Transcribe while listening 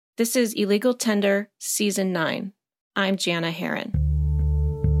This is Illegal Tender, Season 9. I'm Jana Heron.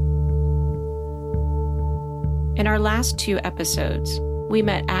 In our last 2 episodes, we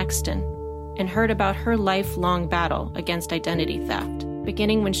met Axton and heard about her lifelong battle against identity theft,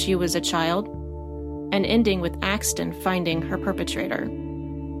 beginning when she was a child and ending with Axton finding her perpetrator.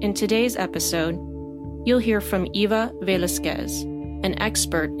 In today's episode, you'll hear from Eva Velasquez, an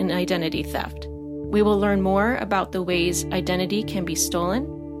expert in identity theft. We will learn more about the ways identity can be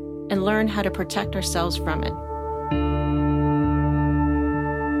stolen and learn how to protect ourselves from it.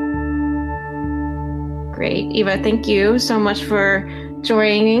 Great. Eva, thank you so much for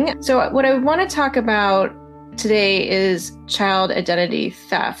joining. So what I want to talk about today is child identity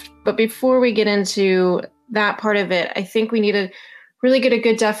theft. But before we get into that part of it, I think we need to really get a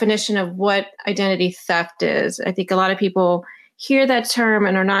good definition of what identity theft is. I think a lot of people hear that term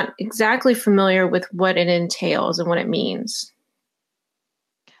and are not exactly familiar with what it entails and what it means.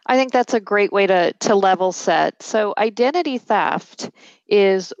 I think that's a great way to level set. So identity theft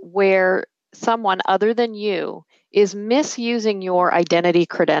is where someone other than you is misusing your identity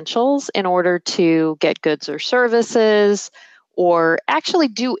credentials in order to get goods or services, or actually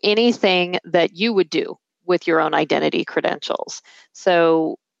do anything that you would do with your own identity credentials.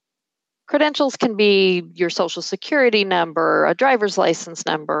 So credentials can be your social security number, a driver's license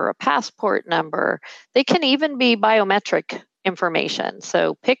number, a passport number. They can even be biometric information.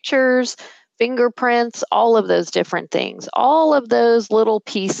 So pictures, fingerprints, all of those different things, all of those little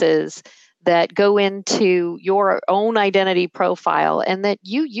pieces that go into your own identity profile and that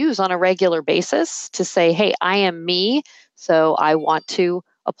you use on a regular basis to say, hey, I am me, so I want to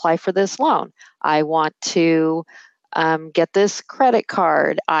apply for this loan. I want to get this credit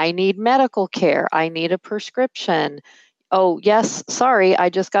card. I need medical care. I need a prescription. Oh, yes, sorry, I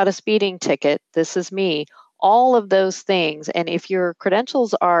just got a speeding ticket. This is me. All of those things. And if your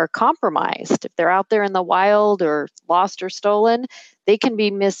credentials are compromised, if they're out there in the wild or lost or stolen, they can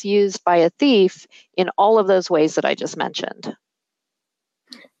be misused by a thief in all of those ways that I just mentioned.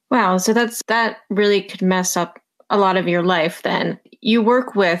 Wow, so that really could mess up a lot of your life then. You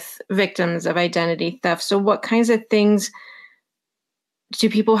work with victims of identity theft. So what kinds of things do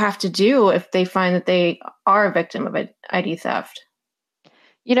people have to do if they find that they are a victim of ID theft?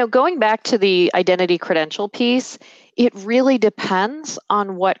 You know, going back to the identity credential piece, it really depends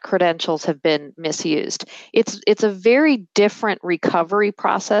on what credentials have been misused. It's a very different recovery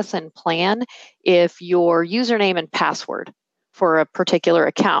process and plan if your username and password for a particular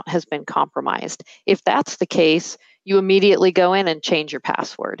account has been compromised. If that's the case, you immediately go in and change your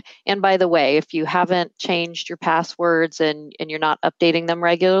password. And by the way, if you haven't changed your passwords and you're not updating them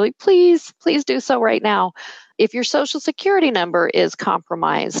regularly, please do so right now. If your social security number is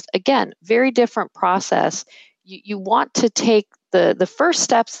compromised, again, very different process. You want to take the first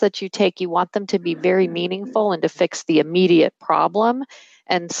steps that you take, you want them to be very meaningful and to fix the immediate problem.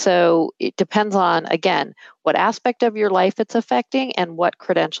 And so it depends on, again, what aspect of your life it's affecting and what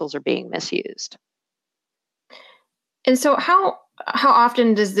credentials are being misused. And so how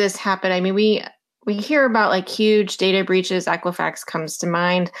often does this happen? I mean, we hear about like huge data breaches. Equifax comes to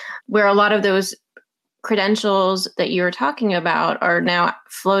mind, where a lot of those credentials that you're talking about are now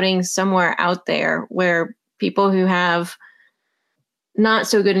floating somewhere out there where people who have not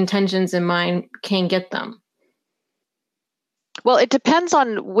so good intentions in mind can get them. Well, it depends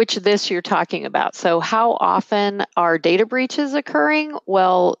on which this you're talking about. So how often are data breaches occurring?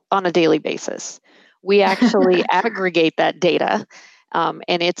 Well, on a daily basis. We actually aggregate that data, and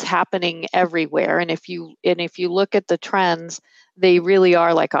it's happening everywhere. And if you look at the trends, they really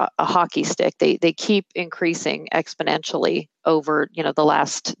are like a hockey stick. They keep increasing exponentially over the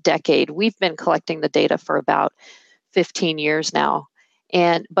last decade. We've been collecting the data for about 15 years now.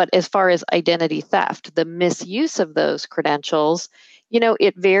 But as far as identity theft, the misuse of those credentials,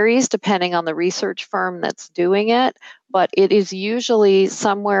 it varies depending on the research firm that's doing it, but it is usually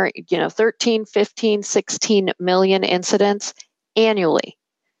somewhere, 13, 15, 16 million incidents annually.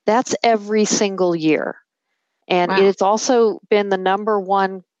 That's every single year. And Wow. It's also been the number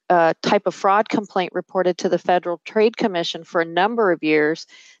one type of fraud complaint reported to the Federal Trade Commission for a number of years.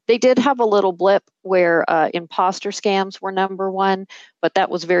 They did have a little blip where imposter scams were number one, but that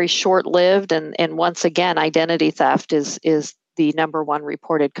was very short-lived. And once again, identity theft is the number one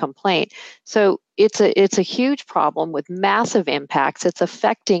reported complaint. So it's a huge problem with massive impacts. It's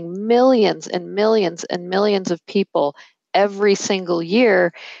affecting millions and millions and millions of people every single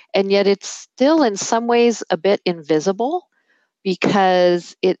year, and yet it's still in some ways a bit invisible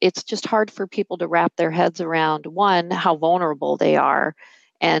because it's just hard for people to wrap their heads around, one, how vulnerable they are,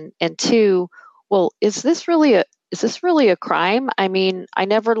 and two, well, is this really is this really a crime? I mean, I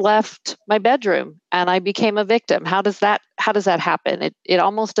never left my bedroom and I became a victim. How does that happen? It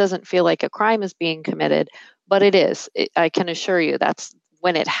almost doesn't feel like a crime is being committed, but it is. I can assure you that's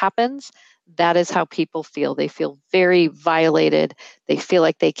when it happens, that is how people feel. They feel very violated. They feel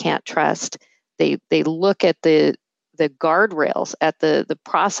like they can't trust. They look at the guardrails, at the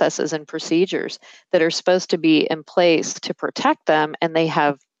processes and procedures that are supposed to be in place to protect them, and they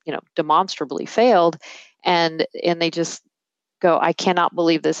have, demonstrably failed, and they just go, I cannot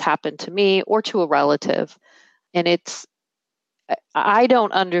believe this happened to me or to a relative. And I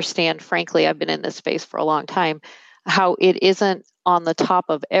don't understand, frankly, I've been in this space for a long time, how it isn't on the top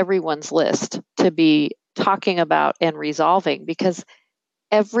of everyone's list to be talking about and resolving, because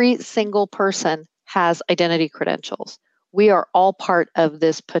every single person has identity credentials. We are all part of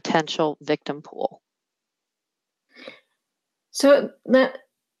this potential victim pool. So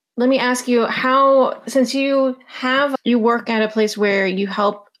let me ask you, how, since you work at a place where you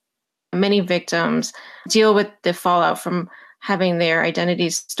help many victims deal with the fallout from having their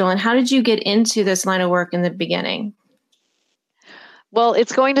identities stolen, how did you get into this line of work in the beginning? Well,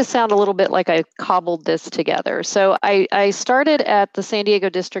 it's going to sound a little bit like I cobbled this together. So I started at the San Diego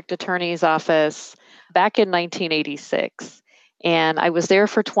District Attorney's Office back in 1986. And I was there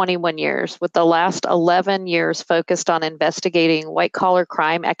for 21 years, with the last 11 years focused on investigating white-collar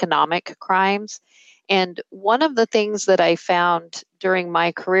crime, economic crimes. And one of the things that I found during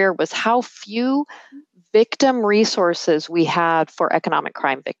my career was how few victim resources we had for economic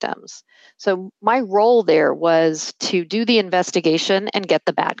crime victims. So my role there was to do the investigation and get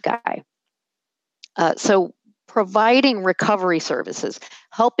the bad guy. So providing recovery services,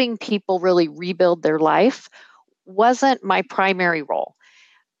 helping people really rebuild their life, wasn't my primary role.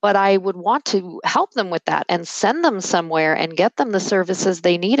 But I would want to help them with that and send them somewhere and get them the services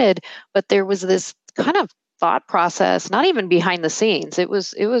they needed. But there was this kind of thought process, not even behind the scenes. It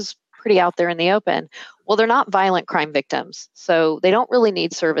was pretty out there in the open. Well, they're not violent crime victims, so they don't really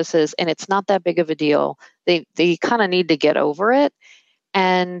need services, and it's not that big of a deal. They kind of need to get over it.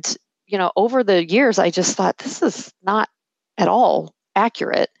 And, over the years, I just thought, this is not at all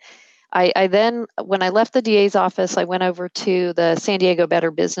accurate. I then, when I left the DA's office, I went over to the San Diego Better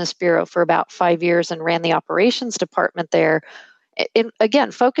Business Bureau for about 5 years and ran the operations department there.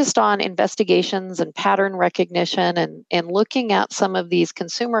 Again, focused on investigations and pattern recognition, and looking at some of these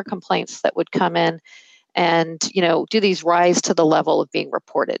consumer complaints that would come in, and do these rise to the level of being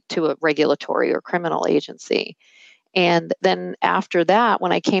reported to a regulatory or criminal agency. And then after that,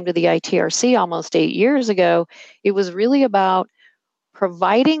 when I came to the ITRC almost 8 years ago, it was really about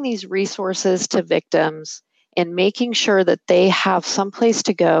providing these resources to victims and making sure that they have some place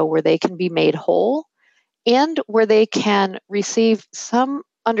to go where they can be made whole, and where they can receive some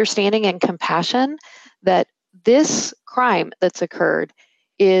understanding and compassion that this crime that's occurred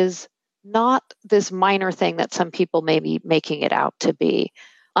is not this minor thing that some people may be making it out to be.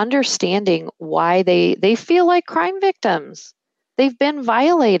 Understanding why they feel like crime victims. They've been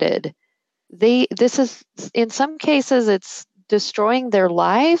violated. This is, in some cases, it's destroying their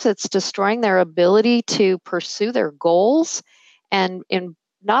lives. It's destroying their ability to pursue their goals, and in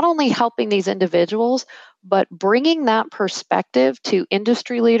not only helping these individuals, but bringing that perspective to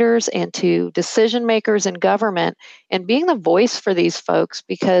industry leaders and to decision makers in government, and being the voice for these folks,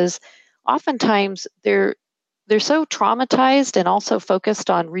 because oftentimes they're so traumatized and also focused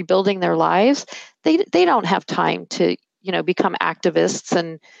on rebuilding their lives. They don't have time to become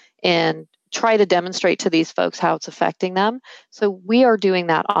activists and try to demonstrate to these folks how it's affecting them. So we are doing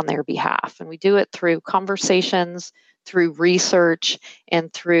that on their behalf, and we do it through conversations, through research,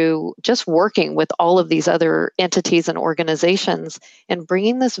 and through just working with all of these other entities and organizations, and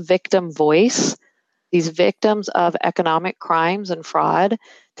bringing this victim voice, these victims of economic crimes and fraud,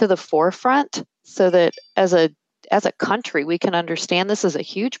 to the forefront, so that as a country, we can understand this is a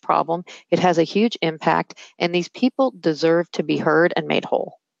huge problem. It has a huge impact, and these people deserve to be heard and made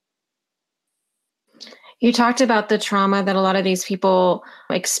whole. You talked about the trauma that a lot of these people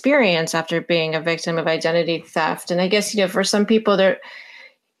experience after being a victim of identity theft. And I guess, for some people,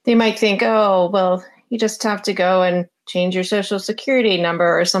 they might think, oh, well, you just have to go and change your social security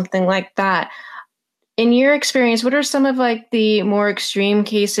number or something like that. In your experience, what are some of the more extreme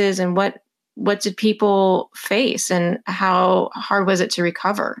cases, and what did people face, and how hard was it to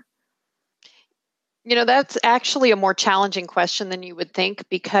recover? That's actually a more challenging question than you would think,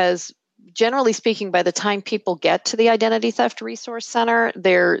 because generally speaking, by the time people get to the Identity Theft Resource Center,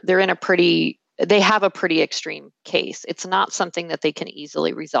 they have a pretty extreme case. It's not something that they can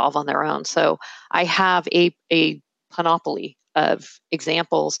easily resolve on their own. So I have a panoply of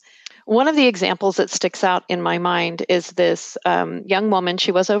examples. One of the examples that sticks out in my mind is this young woman.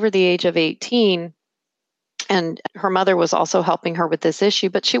 She was over the age of 18, and her mother was also helping her with this issue,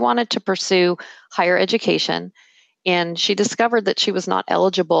 but she wanted to pursue higher education. And she discovered that she was not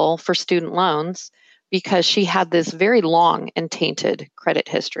eligible for student loans because she had this very long and tainted credit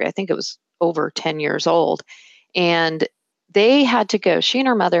history. I think it was over 10 years old. And she and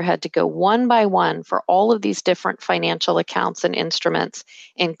her mother had to go one by one for all of these different financial accounts and instruments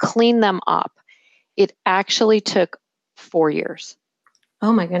and clean them up. It actually took 4 years.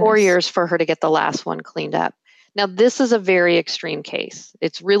 Oh my goodness. 4 years for her to get the last one cleaned up. Now, this is a very extreme case.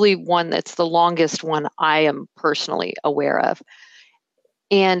 It's really one that's the longest one I am personally aware of.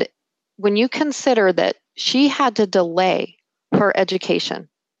 And when you consider that she had to delay her education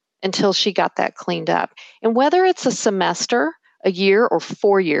until she got that cleaned up, and whether it's a semester, a year, or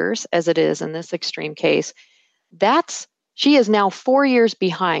 4 years, as it is in this extreme case, she is now 4 years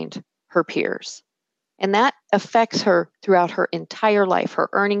behind her peers. And that affects her throughout her entire life, her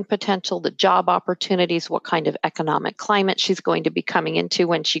earning potential, the job opportunities, what kind of economic climate she's going to be coming into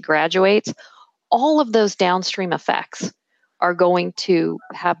when she graduates. All of those downstream effects are going to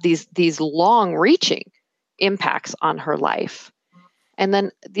have these long-reaching impacts on her life. And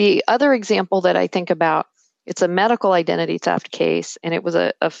then the other example that I think about, it's a medical identity theft case, and it was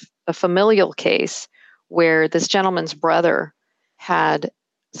a familial case where this gentleman's brother had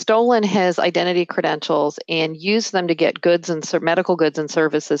stolen his identity credentials and used them to get medical goods and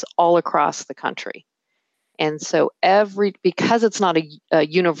services all across the country. And so because it's not a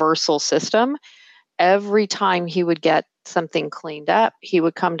universal system, every time he would get something cleaned up, he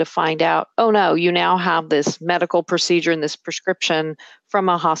would come to find out, oh no, you now have this medical procedure and this prescription from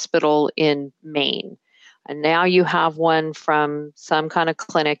a hospital in Maine. And now you have one from some kind of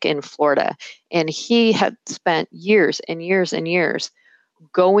clinic in Florida. And he had spent years and years and years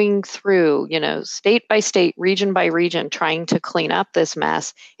going through, state by state, region by region, trying to clean up this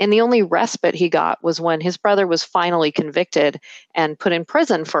mess. And the only respite he got was when his brother was finally convicted and put in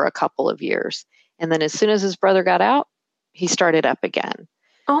prison for a couple of years. And then as soon as his brother got out, he started up again.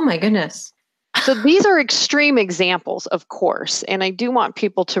 Oh my goodness. So these are extreme examples, of course. And I do want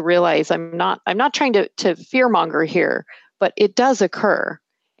people to realize I'm not trying to fearmonger here, but it does occur.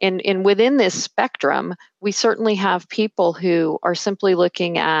 And within this spectrum, we certainly have people who are simply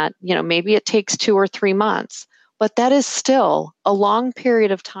looking at, maybe it takes 2 or 3 months, but that is still a long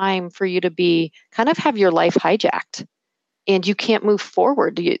period of time for you to have your life hijacked. And you can't move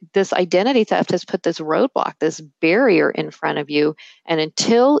forward. This identity theft has put this roadblock, this barrier in front of you. And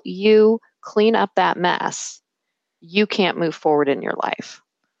until you clean up that mess, you can't move forward in your life.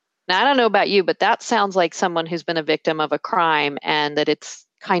 Now, I don't know about you, but that sounds like someone who's been a victim of a crime and that it's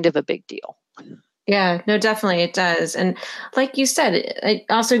kind of a big deal. Yeah, no, definitely it does. And like you said, it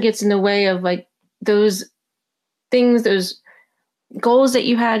also gets in the way of like those things, those goals that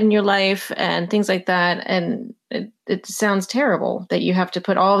you had in your life and things like that. And it sounds terrible that you have to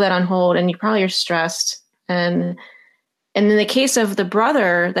put all of that on hold and you probably are stressed. And in the case of the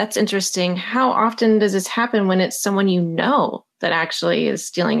brother, that's interesting. How often does this happen when it's someone that actually is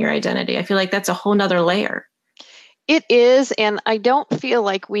stealing your identity? I feel like that's a whole nother layer. It is, and I don't feel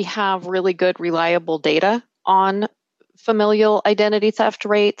like we have really good, reliable data on familial identity theft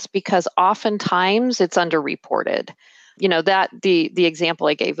rates because oftentimes it's underreported. That the example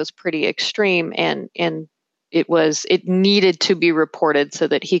I gave was pretty extreme, and it needed to be reported so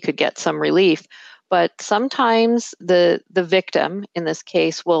that he could get some relief. But sometimes the victim in this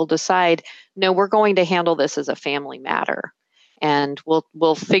case will decide, no, we're going to handle this as a family matter. And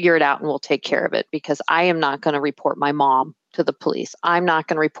we'll figure it out and we'll take care of it because I am not going to report my mom to the police. I'm not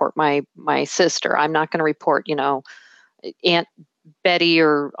going to report my sister. I'm not going to report, Aunt Betty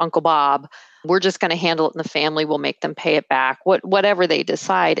or Uncle Bob. We're just going to handle it in the family. We'll make them pay it back, whatever they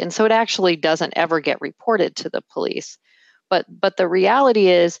decide. And so it actually doesn't ever get reported to the police. But the reality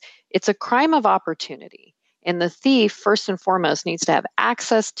is it's a crime of opportunity. And the thief, first and foremost, needs to have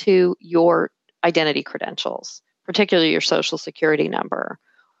access to your identity credentials, particularly your social security number.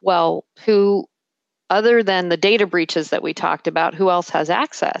 Well, who, other than the data breaches that we talked about, who else has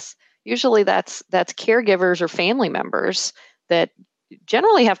access? Usually that's caregivers or family members that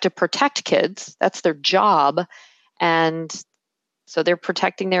generally have to protect kids. That's their job. And so they're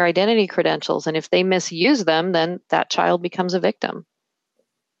protecting their identity credentials. And if they misuse them, then that child becomes a victim.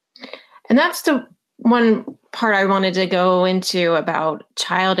 And that's the one part I wanted to go into about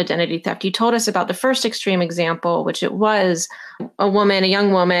child identity theft. You told us about the first extreme example, which it was a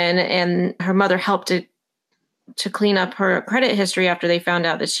young woman, and her mother helped to clean up her credit history after they found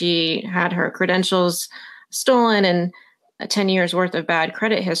out that she had her credentials stolen. And 10 years worth of bad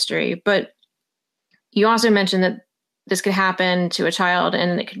credit history. But you also mentioned that this could happen to a child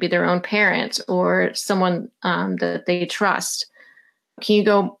and it could be their own parents or someone that they trust. Can you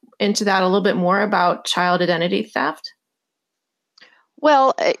go into that a little bit more about child identity theft?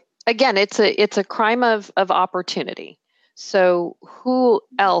 Well, again, it's a crime of opportunity. So who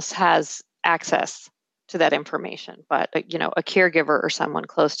else has access to that information but a caregiver or someone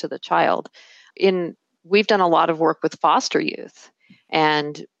close to the child? We've done a lot of work with foster youth,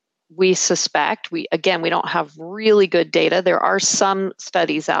 and we suspect, we don't have really good data. There are some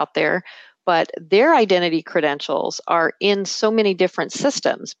studies out there, but their identity credentials are in so many different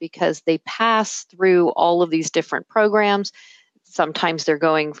systems because they pass through all of these different programs. Sometimes they're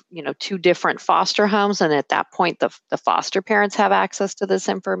going, to different foster homes, and at that point, the foster parents have access to this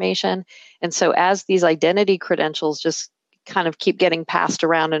information. And so as these identity credentials just kind of keep getting passed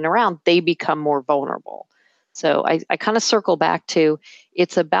around and around, they become more vulnerable. So I kind of circle back to,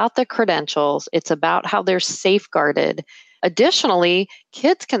 it's about the credentials, it's about how they're safeguarded. Additionally,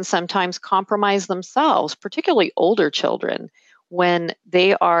 kids can sometimes compromise themselves, particularly older children, when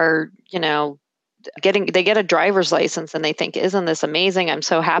they are, they get a driver's license and they think, isn't this amazing? I'm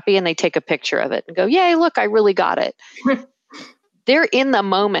so happy. And they take a picture of it and go, yay, look, I really got it. They're in the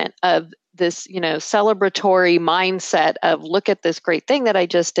moment of this, celebratory mindset of, look at this great thing that I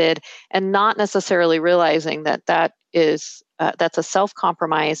just did, and not necessarily realizing that is that's a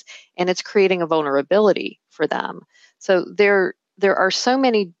self-compromise and it's creating a vulnerability for them. So there are so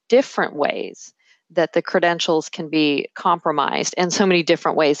many different ways that the credentials can be compromised and so many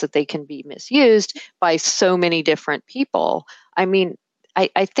different ways that they can be misused by so many different people. I mean,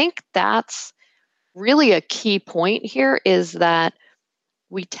 I think that's really a key point here, is that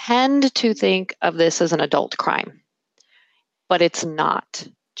we tend to think of this as an adult crime, but it's not.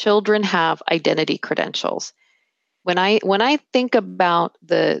 Children have identity credentials. When I think about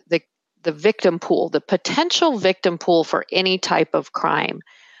the victim pool, the potential victim pool for any type of crime,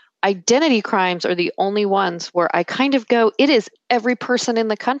 identity crimes are the only ones where I kind of go, it is every person in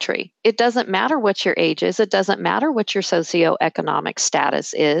the country. It doesn't matter what your age is. It doesn't matter what your socioeconomic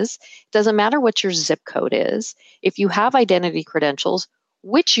status is. It doesn't matter what your zip code is. If you have identity credentials,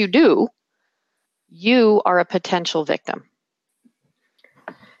 which you do, you are a potential victim.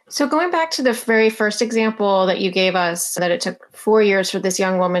 So going back to the very first example that you gave us, that it took 4 years for this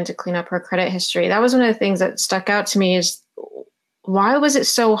young woman to clean up her credit history, that was one of the things that stuck out to me, is why was it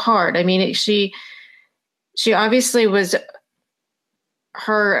so hard? I mean, she obviously was,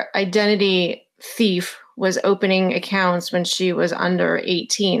 her identity thief was opening accounts when she was under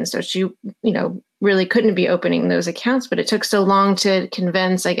 18. So she, really couldn't be opening those accounts, but it took so long to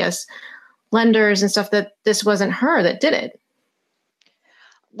convince, I guess, lenders and stuff that this wasn't her that did it.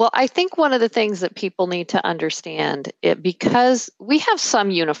 Well, I think one of the things that people need to understand, because we have some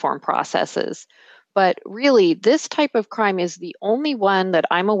uniform processes, but really this type of crime is the only one that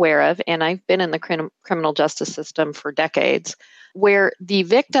I'm aware of, and I've been in the criminal justice system for decades, where the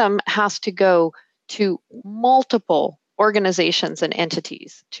victim has to go to multiple organizations and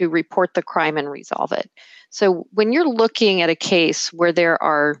entities to report the crime and resolve it. So when you're looking at a case where there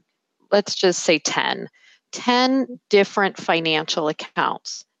are, let's just say 10 different financial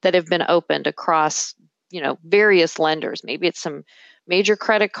accounts that have been opened across, various lenders, maybe it's some major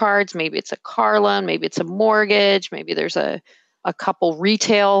credit cards, maybe it's a car loan, maybe it's a mortgage, maybe there's a couple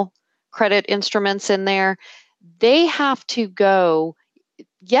retail credit instruments in there. They have to go,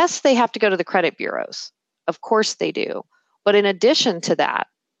 yes, they have to go to the credit bureaus. Of course they do. But in addition to that,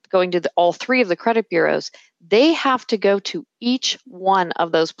 going to all three of the credit bureaus, they have to go to each one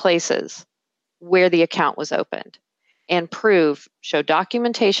of those places where the account was opened and show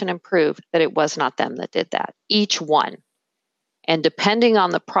documentation and prove that it was not them that did that, each one. And depending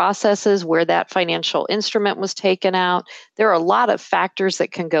on the processes where that financial instrument was taken out, there are a lot of factors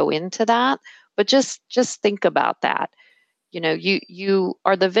that can go into that. But just think about that. You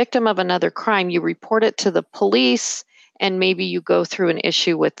are the victim of another crime. You report it to the police, and maybe you go through an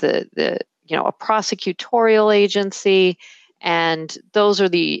issue with a prosecutorial agency, and those are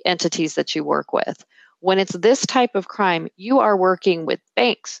the entities that you work with. When it's this type of crime, you are working with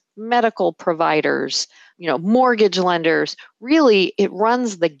banks, medical providers, mortgage lenders. Really, it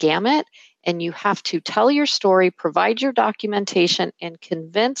runs the gamut, and you have to tell your story, provide your documentation, and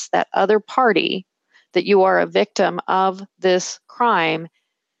convince that other party that you are a victim of this crime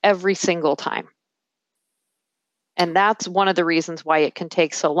every single time. And that's one of the reasons why it can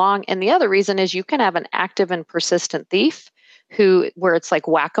take so long. And the other reason is you can have an active and persistent thief where it's like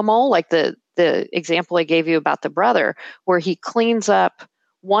whack-a-mole, like the example I gave you about the brother, where he cleans up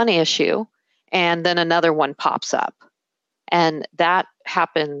one issue and then another one pops up. And that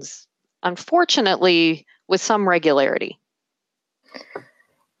happens, unfortunately, with some regularity.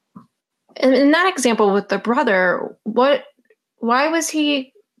 And in that example with the brother, why was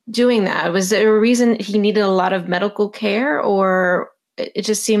he doing that? Was there a reason he needed a lot of medical care, or it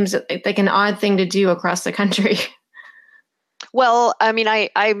just seems like an odd thing to do across the country? Well, I mean,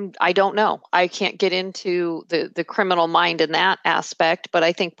 I don't know. I can't get into the criminal mind in that aspect, but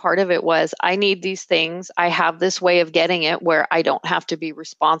I think part of it was I need these things. I have this way of getting it where I don't have to be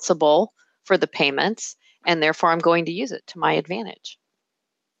responsible for the payments, and therefore I'm going to use it to my advantage.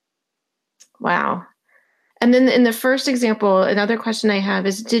 Wow. And then in the first example, another question I have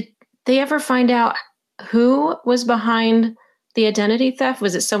is, did they ever find out who was behind the identity theft?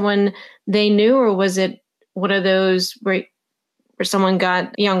 Was it someone they knew, or was it one of those where someone got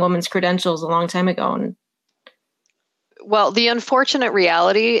a young woman's credentials a long time ago? Well, the unfortunate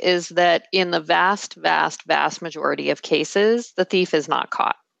reality is that in the vast, vast, vast majority of cases, the thief is not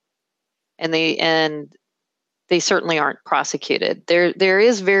caught. And they certainly aren't prosecuted. There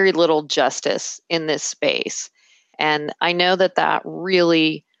is very little justice in this space. And I know that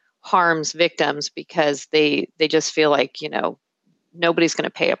really harms victims because they just feel like, nobody's going to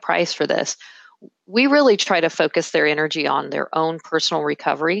pay a price for this. We really try to focus their energy on their own personal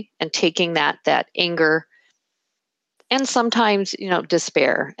recovery and taking that anger and sometimes,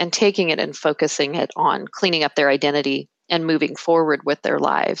 despair, and taking it and focusing it on cleaning up their identity and moving forward with their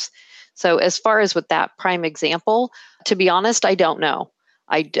lives. So as far as with that prime example, to be honest, I don't know.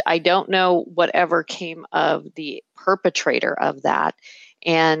 I don't know whatever came of the perpetrator of that.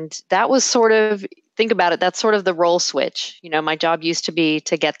 And that was sort of, think about it, that's sort of the role switch. My job used to be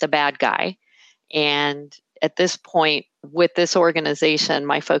to get the bad guy. And at this point, with this organization,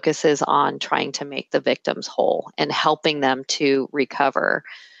 my focus is on trying to make the victims whole and helping them to recover.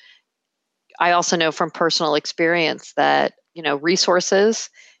 I also know from personal experience that, resources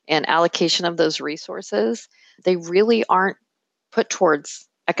and allocation of those resources, they really aren't put towards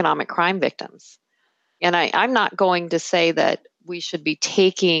economic crime victims. And I'm not going to say that we should be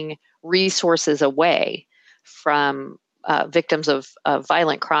taking resources away from victims of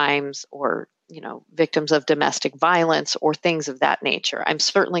violent crimes or victims of domestic violence or things of that nature. I'm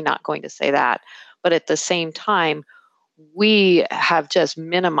certainly not going to say that. But at the same time, we have just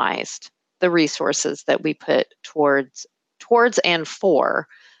minimized the resources that we put towards and for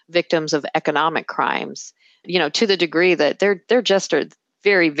victims of economic crimes, to the degree that there just are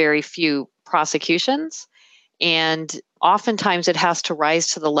very, very few prosecutions. And oftentimes it has to rise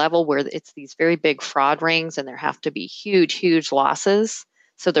to the level where it's these very big fraud rings and there have to be huge, huge losses.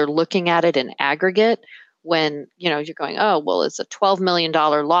 So they're looking at it in aggregate when, you're going, oh, well, it's a $12 million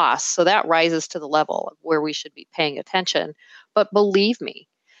loss. So that rises to the level of where we should be paying attention. But believe me,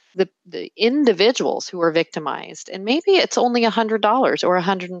 the individuals who are victimized, and maybe it's only $100 or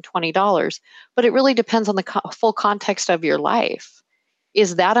 $120, but it really depends on the full context of your life.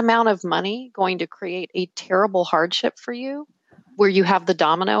 Is that amount of money going to create a terrible hardship for you where you have the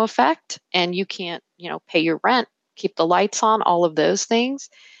domino effect and you can't, pay your rent, keep the lights on, all of those things?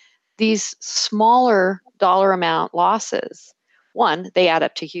 These smaller dollar amount losses, one, they add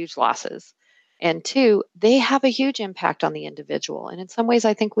up to huge losses. And two, they have a huge impact on the individual. And in some ways,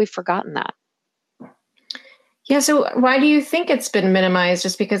 I think we've forgotten that. Yeah. So why do you think it's been minimized?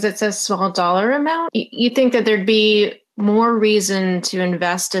 Just because it's a small dollar amount? You think that there'd be more reason to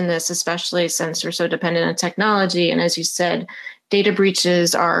invest in this, especially since we're so dependent on technology. And as you said, data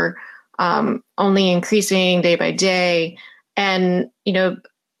breaches are only increasing day by day. And,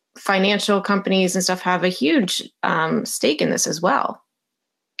 financial companies and stuff have a huge stake in this as well.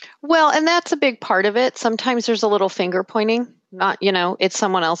 Well, and that's a big part of it. Sometimes there's a little finger pointing, not, it's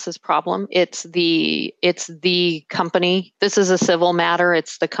someone else's problem. It's the company. This is a civil matter.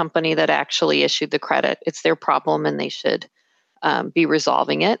 It's the company that actually issued the credit. It's their problem and they should be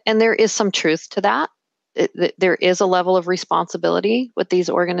resolving it. And there is some truth to that. There is a level of responsibility with these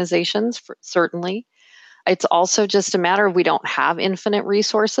organizations, certainly. It's also just a matter of we don't have infinite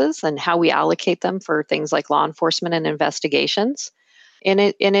resources and how we allocate them for things like law enforcement and investigations. And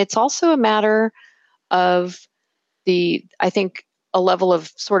it's also a matter of I think, a level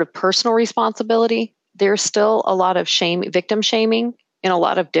of sort of personal responsibility. There's still a lot of victim shaming in a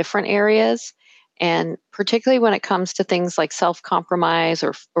lot of different areas. And particularly when it comes to things like self-compromise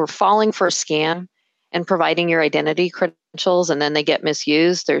or falling for a scam and providing your identity credentials and then they get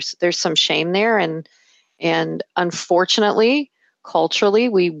misused, there's some shame there. And unfortunately, culturally,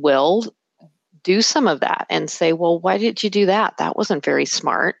 we will do some of that and say, well, why did you do that? That wasn't very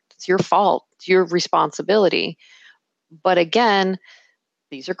smart. It's your fault. It's your responsibility. But again,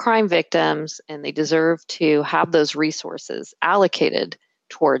 these are crime victims and they deserve to have those resources allocated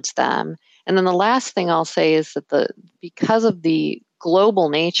towards them. And then the last thing I'll say is that because of the global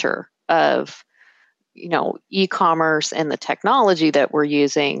nature of e-commerce and the technology that we're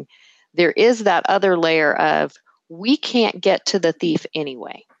using, there is that other layer of we can't get to the thief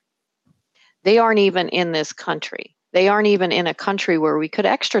anyway. They aren't even in this country. They aren't even in a country where we could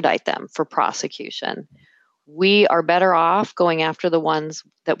extradite them for prosecution. We are better off going after the ones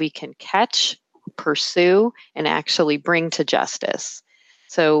that we can catch, pursue, and actually bring to justice.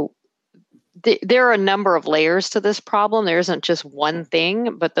 So there are a number of layers to this problem. There isn't just one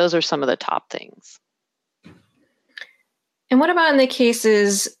thing, but those are some of the top things. And what about in the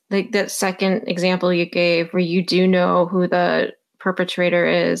cases, like that second example you gave, where you do know who the perpetrator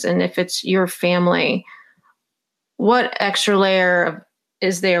is, and if it's your family, what extra layer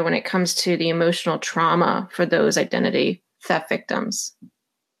is there when it comes to the emotional trauma for those identity theft victims?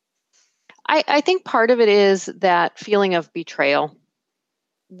 I think part of it is that feeling of betrayal,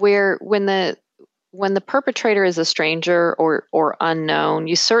 where when the perpetrator is a stranger or unknown,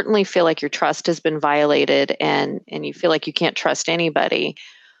 you certainly feel like your trust has been violated and you feel like you can't trust anybody.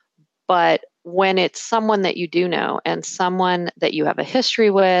 But when it's someone that you do know and someone that you have a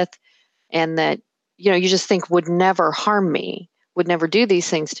history with and that you just think would never harm me, would never do these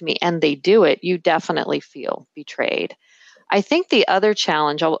things to me, and they do it, you definitely feel betrayed. I think the other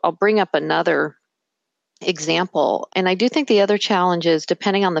challenge, I'll bring up another example, and I do think the other challenge is,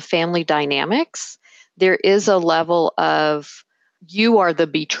 depending on the family dynamics, there is a level of you are the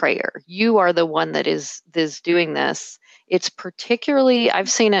betrayer. You are the one that is doing this. It's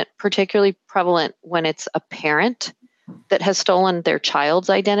I've seen it particularly prevalent when it's a parent that has stolen their child's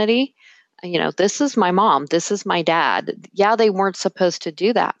identity. This is my mom, this is my dad. Yeah, they weren't supposed to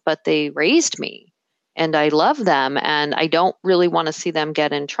do that, but they raised me and I love them and I don't really want to see them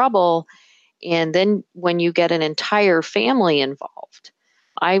get in trouble. And then when you get an entire family involved,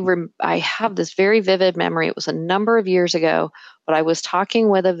 I have this very vivid memory. It was a number of years ago, but I was talking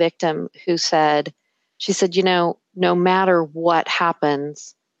with a victim who said, no matter what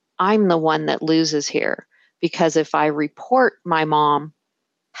happens, I'm the one that loses here, because if I report my mom,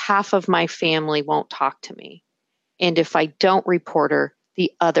 half of my family won't talk to me. And if I don't report her,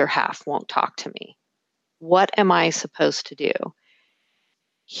 the other half won't talk to me. What am I supposed to do?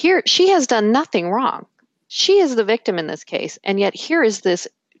 Here, she has done nothing wrong. She is the victim in this case. And yet here is this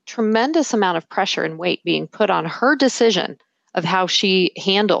tremendous amount of pressure and weight being put on her decision of how she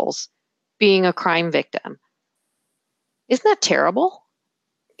handles being a crime victim. Isn't that terrible?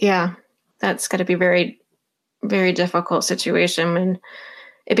 Yeah, that's got to be very, very difficult situation when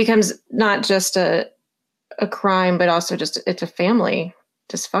it becomes not just a crime, but also it's a family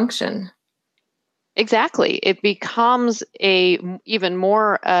dysfunction. Exactly. It becomes even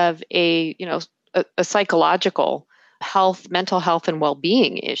more of a psychological health, mental health and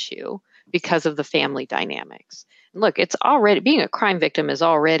well-being issue because of the family dynamics. And look, it's already, being a crime victim is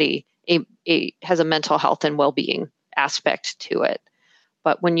already has a mental health and well-being aspect to it.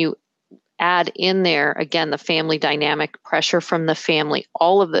 But when you add in there, again, the family dynamic, pressure from the family,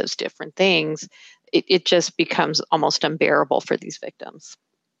 all of those different things, it just becomes almost unbearable for these victims.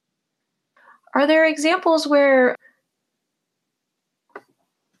 Are there examples where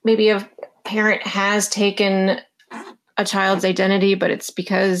maybe a parent has taken a child's identity, but it's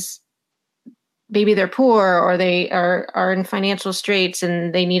because maybe they're poor or they are in financial straits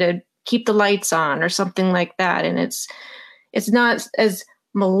and they need to keep the lights on or something like that? And it's not as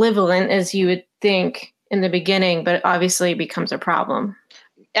malevolent as you would think in the beginning, but obviously it becomes a problem.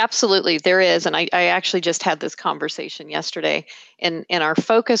 Absolutely, there is. And I actually just had this conversation yesterday, and our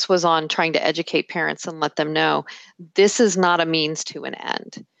focus was on trying to educate parents and let them know this is not a means to an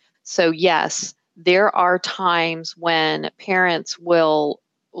end. So yes, there are times when parents will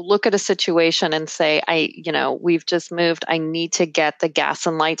look at a situation and say, we've just moved. I need to get the gas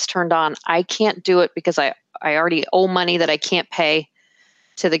and lights turned on. I can't do it because I already owe money that I can't pay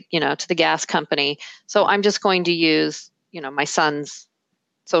to the gas company. So I'm just going to use, my son's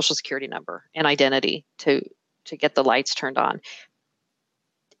Social Security number and identity to get the lights turned on.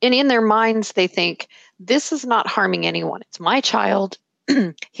 And in their minds, they think, this is not harming anyone. It's my child.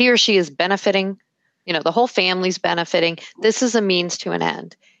 He or she is benefiting. The whole family's benefiting. This is a means to an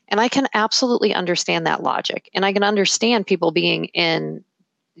end. And I can absolutely understand that logic. And I can understand people being in,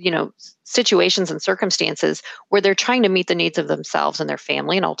 situations and circumstances where they're trying to meet the needs of themselves and their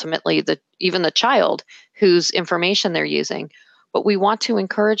family, and ultimately even the child whose information they're using. But we want to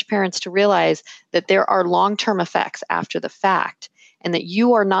encourage parents to realize that there are long-term effects after the fact, and that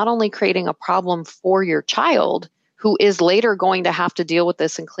you are not only creating a problem for your child who is later going to have to deal with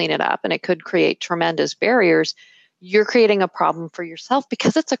this and clean it up, and it could create tremendous barriers, you're creating a problem for yourself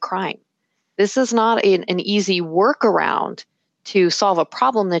because it's a crime. This is not an easy workaround to solve a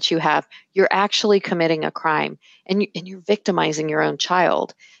problem that you have. You're actually committing a crime, and you're victimizing your own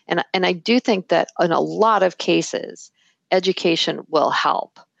child. And I do think that in a lot of cases, education will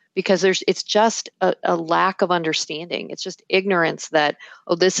help, because it's just a lack of understanding. It's just ignorance that,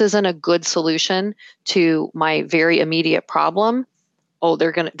 oh, this isn't a good solution to my very immediate problem. Oh,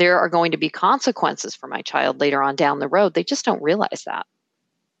 there are going to be consequences for my child later on down the road. They just don't realize that.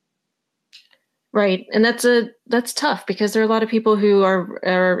 Right. And that's tough, because there are a lot of people who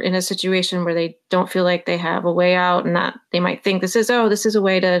are in a situation where they don't feel like they have a way out, and that they might think this is a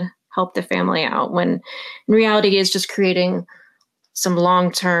way to help the family out, when in reality it's just creating some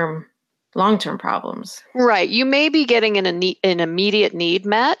long-term problems. Right. You may be getting an immediate need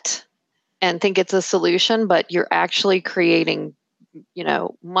met and think it's a solution, but you're actually creating,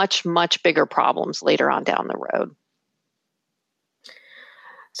 much, much bigger problems later on down the road.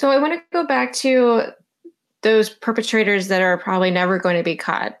 So I want to go back to those perpetrators that are probably never going to be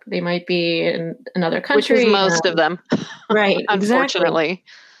caught. They might be in another country. Which is most of them. Right. Unfortunately. Exactly.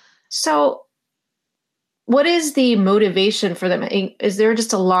 So what is the motivation for them? Is there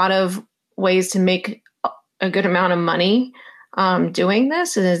just a lot of ways to make a good amount of money doing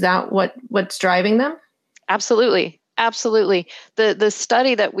this? And is that what's driving them? Absolutely. Absolutely. The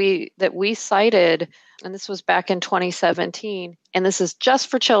study that we cited, and this was back in 2017, and this is just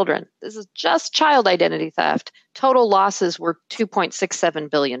for children. This is just child identity theft. Total losses were $2.67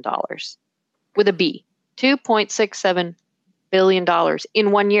 billion with a B. $2.67 billion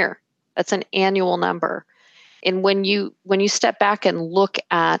in 1 year. That's an annual number. And when you step back and look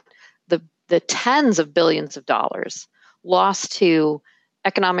at the tens of billions of dollars lost to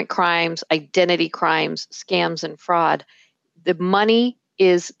economic crimes, identity crimes, scams, and fraud, the money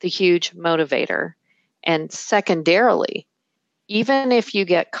is the huge motivator. And secondarily, even if you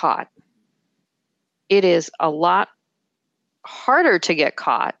get caught, it is a lot harder to get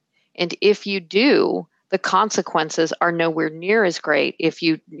caught. And if you do, the consequences are nowhere near as great. If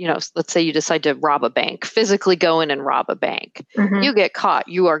let's say you decide to rob a bank, physically go in and rob a bank, you get caught,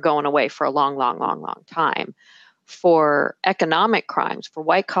 you are going away for a long, long, long, long time. For economic crimes, for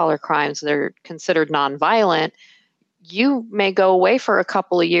white collar crimes that are considered nonviolent, you may go away for a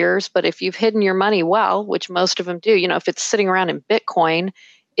couple of years, but if you've hidden your money well, which most of them do, if it's sitting around in Bitcoin,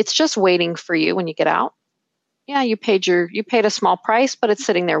 it's just waiting for you when you get out. Yeah, you paid a small price, but it's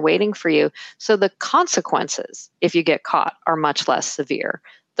sitting there waiting for you. So the consequences, if you get caught, are much less severe.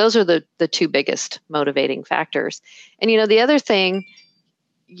 Those are the two biggest motivating factors. And the other thing,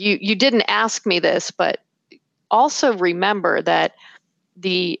 you didn't ask me this, but also remember that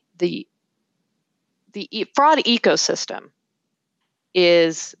the fraud ecosystem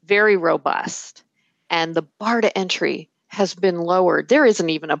is very robust, and the bar to entry has been lowered. There isn't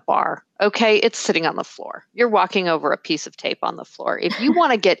even a bar. Okay, it's sitting on the floor. You're walking over a piece of tape on the floor. If you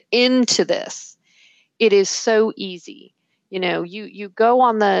want to get into this, it is so easy. You go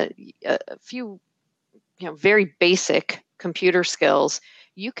on a few very basic computer skills.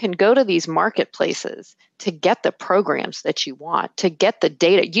 You can go to these marketplaces to get the programs that you want, to get the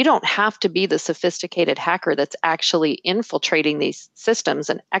data. You don't have to be the sophisticated hacker that's actually infiltrating these systems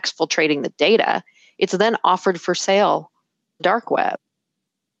and exfiltrating the data. It's then offered for sale dark web.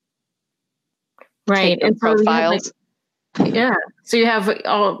 Right. And profiles. Yeah. So you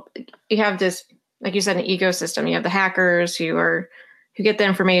have this, like you said, an ecosystem. You have the hackers who get the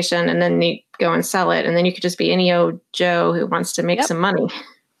information, and then they go and sell it. And then you could just be any old Joe who wants to make some money.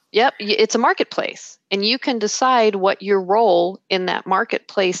 Yep. It's a marketplace, and you can decide what your role in that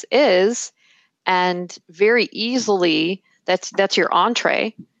marketplace is. And very easily that's your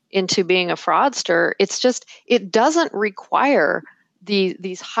entree into being a fraudster. It's just, it doesn't require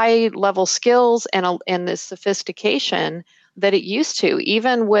these high level skills and the sophistication that it used to.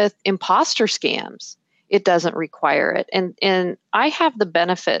 Even with imposter scams, it doesn't require it. And I have the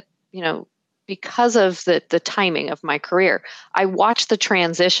benefit, because of the timing of my career. I watched the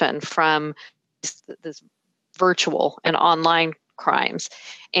transition from this virtual and online crimes.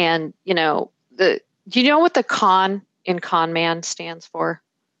 And, do you know what the con in con man stands for?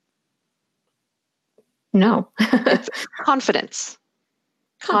 No. It's confidence.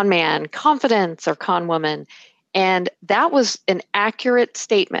 Con man, confidence, or con woman. And that was an accurate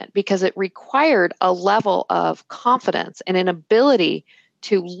statement, because it required a level of confidence and an ability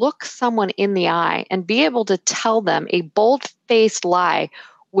to look someone in the eye and be able to tell them a bold-faced lie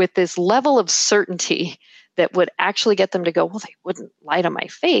with this level of certainty that would actually get them to go, well, they wouldn't lie to my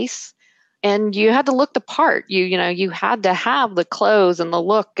face. and you had to look the part. You had to have the clothes and the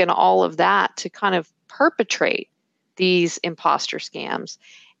look and all of that to kind of perpetrate these imposter scams.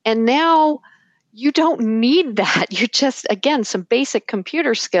 And now you don't need that. You just, again, some basic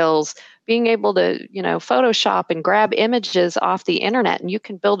computer skills, being able to, Photoshop and grab images off the internet, and you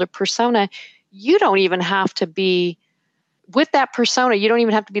can build a persona. You don't even have to be with that persona. You don't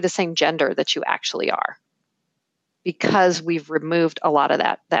even have to be the same gender that you actually are, because we've removed a lot of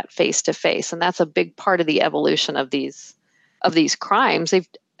that face to face. And that's a big part of the evolution of these crimes.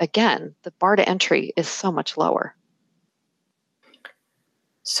 Again, the bar to entry is so much lower.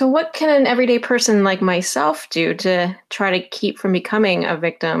 So what can an everyday person like myself do to try to keep from becoming a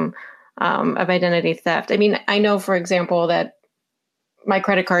victim of identity theft? I mean, I know, for example, that my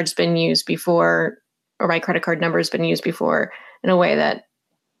credit card's been used before, or my credit card number has been used before in a way that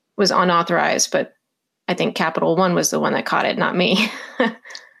was unauthorized, but I think Capital One was the one that caught it, not me.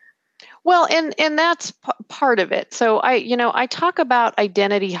 Well, and that's part of it. So I talk about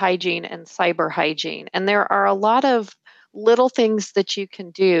identity hygiene and cyber hygiene, and there are a lot of little things that you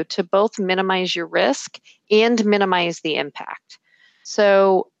can do to both minimize your risk and minimize the impact.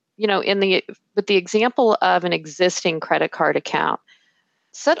 So, with the example of an existing credit card account,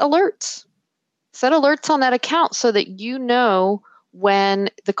 set alerts. Set alerts on that account so that you know when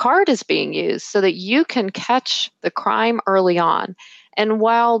the card is being used, so that you can catch the crime early on. And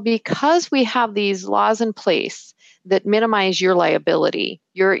because we have these laws in place that minimize your liability,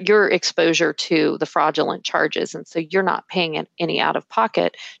 your exposure to the fraudulent charges, and so you're not paying any out of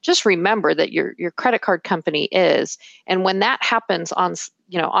pocket, just remember that your credit card company is. And when that happens en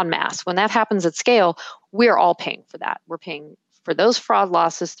masse, when that happens at scale, we're all paying for that. We're paying for those fraud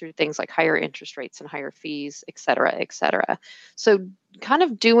losses through things like higher interest rates and higher fees, et cetera, et cetera. So kind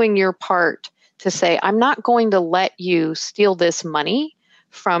of doing your part to say, I'm not going to let you steal this money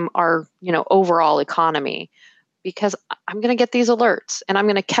from our, overall economy, because I'm going to get these alerts and I'm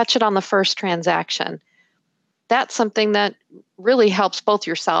going to catch it on the first transaction. That's something that really helps both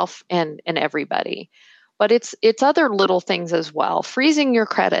yourself and everybody. But it's other little things as well. Freezing your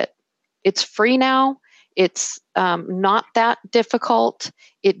credit. It's free now. It's not that difficult.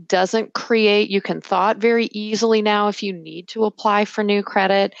 It doesn't you can thaw it very easily now if you need to apply for new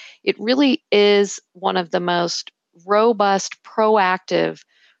credit. It really is one of the most robust, proactive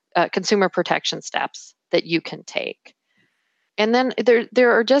consumer protection steps that you can take. And then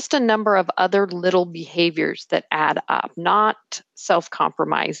there are just a number of other little behaviors that add up, not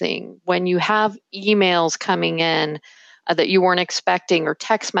self-compromising. When you have emails coming in that you weren't expecting, or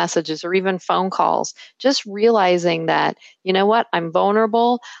text messages, or even phone calls, just realizing that, you know what, I'm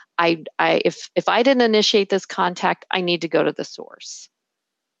vulnerable. If I didn't initiate this contact, I need to go to the source.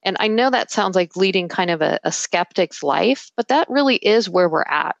 And I know that sounds like leading kind of a skeptic's life, but that really is where we're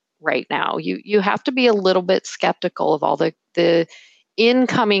at right now. You have to be a little bit skeptical of all the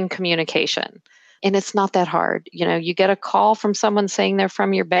incoming communication. And it's not that hard. You get a call from someone saying they're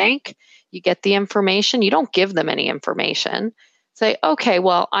from your bank, you get the information, you don't give them any information. Say, okay,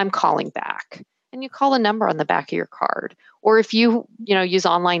 well, I'm calling back. And you call a number on the back of your card. Or if you use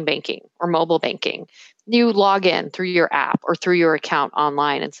online banking or mobile banking, you log in through your app or through your account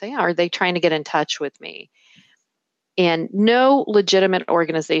online and say, are they trying to get in touch with me? And no legitimate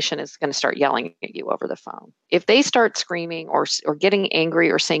organization is going to start yelling at you over the phone. If they start screaming or getting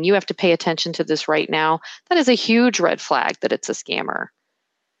angry or saying you have to pay attention to this right now, that is a huge red flag that it's a scammer.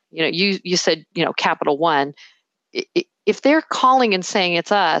 You said, Capital One. If they're calling and saying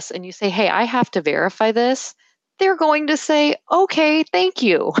it's us, and you say, hey, I have to verify this, they're going to say, okay, thank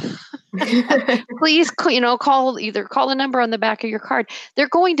you. Please, call the number on the back of your card. They're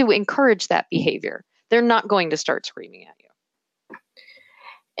going to encourage that behavior. They're not going to start screaming at you.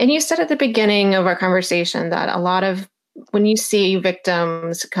 And you said at the beginning of our conversation that when you see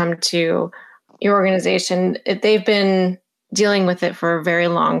victims come to your organization, they've been dealing with it for a very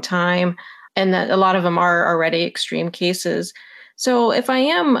long time, and that a lot of them are already extreme cases. So if I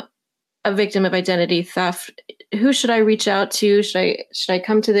am a victim of identity theft, who should I reach out to? Should I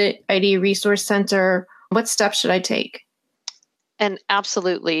come to the ID Resource Center? What steps should I take? And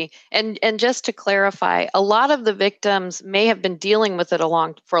absolutely. And just to clarify, a lot of the victims may have been dealing with it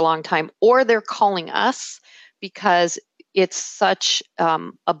for a long time, or they're calling us because it's such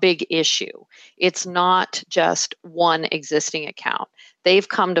a big issue. It's not just one existing account. They've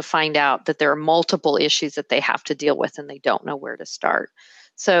come to find out that there are multiple issues that they have to deal with, and they don't know where to start.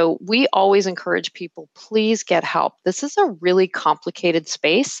 So we always encourage people, please get help. This is a really complicated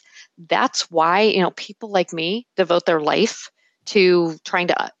space. That's why, people like me devote their life to trying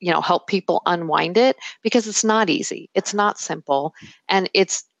to, help people unwind it, because it's not easy. It's not simple. And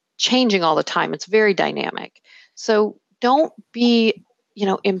it's changing all the time. It's very dynamic. So don't be,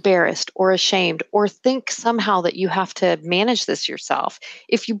 embarrassed or ashamed or think somehow that you have to manage this yourself.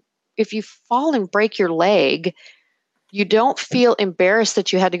 If you fall and break your leg, you don't feel embarrassed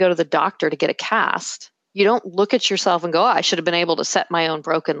that you had to go to the doctor to get a cast. You don't look at yourself and go, I should have been able to set my own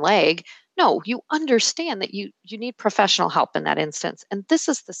broken leg. No, you understand that you need professional help in that instance. And this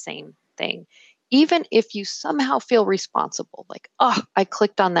is the same thing. Even if you somehow feel responsible, like, I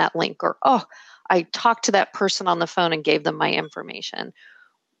clicked on that link, or, I talked to that person on the phone and gave them my information.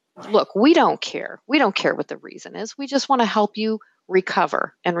 Look, we don't care. We don't care what the reason is. We just want to help you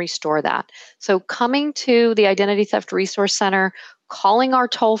recover and restore that. So coming to the Identity Theft Resource Center, calling our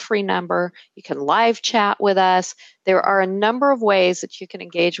toll-free number, you can live chat with us. There are a number of ways that you can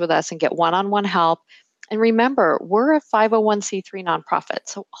engage with us and get one-on-one help. And remember, we're a 501c3 nonprofit,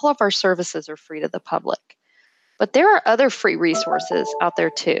 so all of our services are free to the public. But there are other free resources out there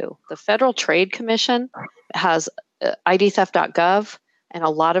too. The Federal Trade Commission has idtheft.gov and a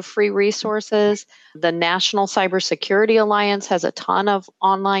lot of free resources. The National Cybersecurity Alliance has a ton of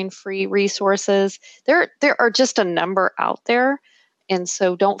online free resources. There are just a number out there. And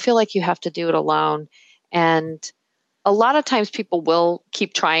so don't feel like you have to do it alone. And a lot of times people will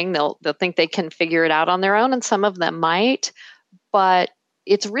keep trying. They'll think they can figure it out on their own, and some of them might. But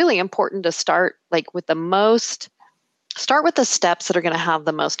it's really important to start with the steps that are going to have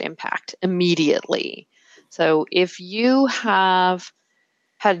the most impact immediately. So if you have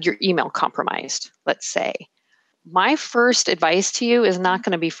had your email compromised, let's say, my first advice to you is not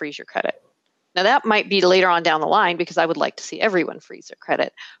going to be freeze your credit. Now, that might be later on down the line because I would like to see everyone freeze their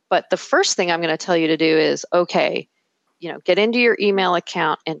credit. But the first thing I'm going to tell you to do is, get into your email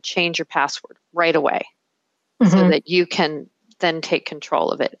account and change your password right away so that you can then take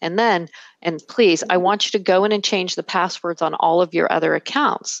control of it. And please, I want you to go in and change the passwords on all of your other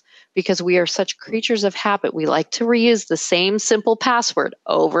accounts, because we are such creatures of habit. We like to reuse the same simple password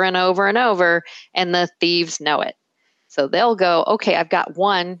over and over and over, and the thieves know it. So they'll go, okay, I've got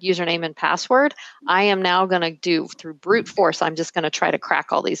one username and password. I am now going to do, through brute force, I'm just going to try to crack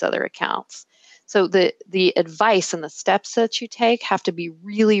all these other accounts. So the advice and the steps that you take have to be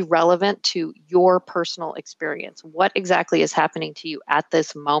really relevant to your personal experience. What exactly is happening to you at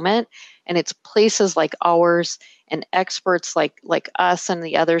this moment? And it's places like ours and experts like us and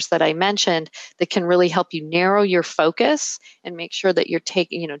the others that I mentioned that can really help you narrow your focus and make sure that you're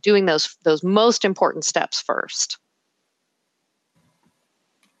doing those most important steps first.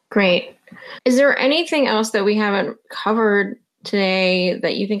 Great. Is there anything else that we haven't covered today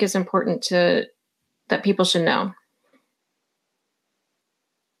that you think is important that people should know?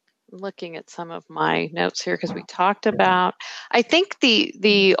 Looking at some of my notes here because we talked about, I think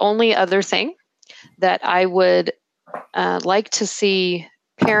the only other thing that I would like to see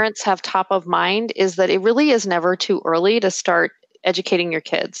parents have top of mind is that it really is never too early to start educating your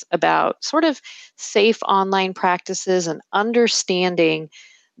kids about sort of safe online practices and understanding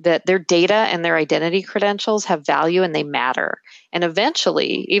that their data and their identity credentials have value and they matter. And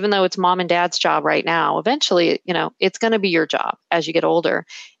eventually, even though it's mom and dad's job right now, eventually, it's going to be your job as you get older.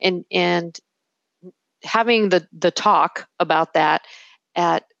 And having the talk about that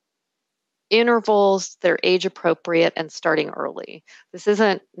at intervals that are age appropriate and starting early. This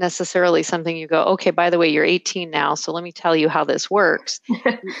isn't necessarily something you go, okay, by the way, you're 18 now, so let me tell you how this works.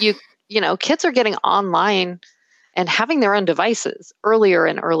 Kids are getting online and having their own devices earlier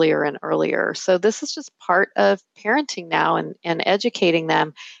and earlier and earlier. So this is just part of parenting now and educating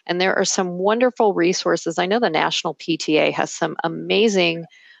them. And there are some wonderful resources. I know the National PTA has some amazing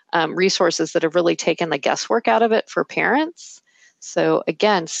resources that have really taken the guesswork out of it for parents. So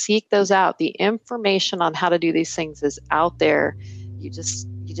again, seek those out. The information on how to do these things is out there. You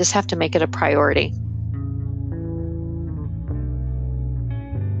just have to make it a priority.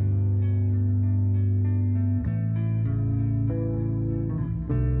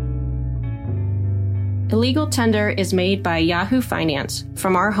 Illegal Tender is made by Yahoo Finance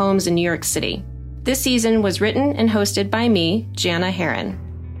from our homes in New York City. This season was written and hosted by me, Jana Herron.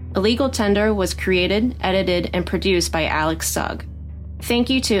 Illegal Tender was created, edited, and produced by Alex Sugg. Thank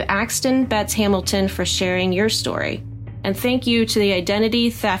you to Axton Betts Hamilton for sharing your story. And thank you to the Identity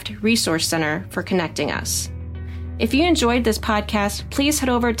Theft Resource Center for connecting us. If you enjoyed this podcast, please head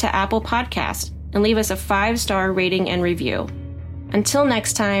over to Apple Podcasts and leave us a 5-star rating and review. Until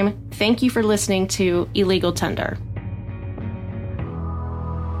next time, thank you for listening to Illegal Tender.